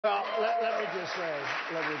Well, let me just say,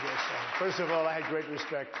 first of all, I had great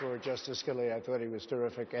respect for Justice Scalia. I thought he was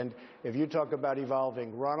terrific. And if you talk about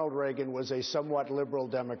evolving, Ronald Reagan was a somewhat liberal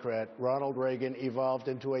Democrat. Ronald Reagan evolved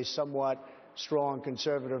into a somewhat strong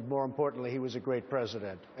conservative. More importantly, he was a great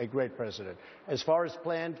president, As far as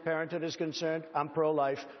Planned Parenthood is concerned, I'm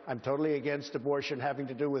pro-life. I'm totally against abortion having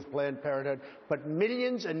to do with Planned Parenthood. But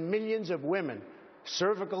millions and millions of women,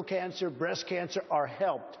 cervical cancer, breast cancer, are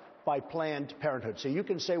helped by Planned Parenthood. So you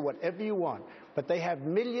can say whatever you want, but they have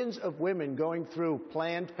millions of women going through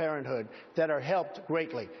Planned Parenthood that are helped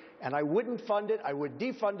greatly. And I wouldn't fund it. I would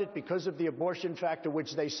defund it because of the abortion factor,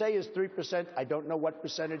 which they say is 3%. I don't know what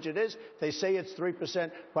percentage it is. They say it's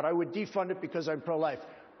 3%, but I would defund it because I'm pro-life.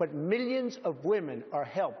 But millions of women are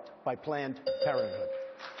helped by Planned Parenthood.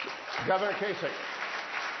 Governor Kasich,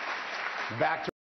 back to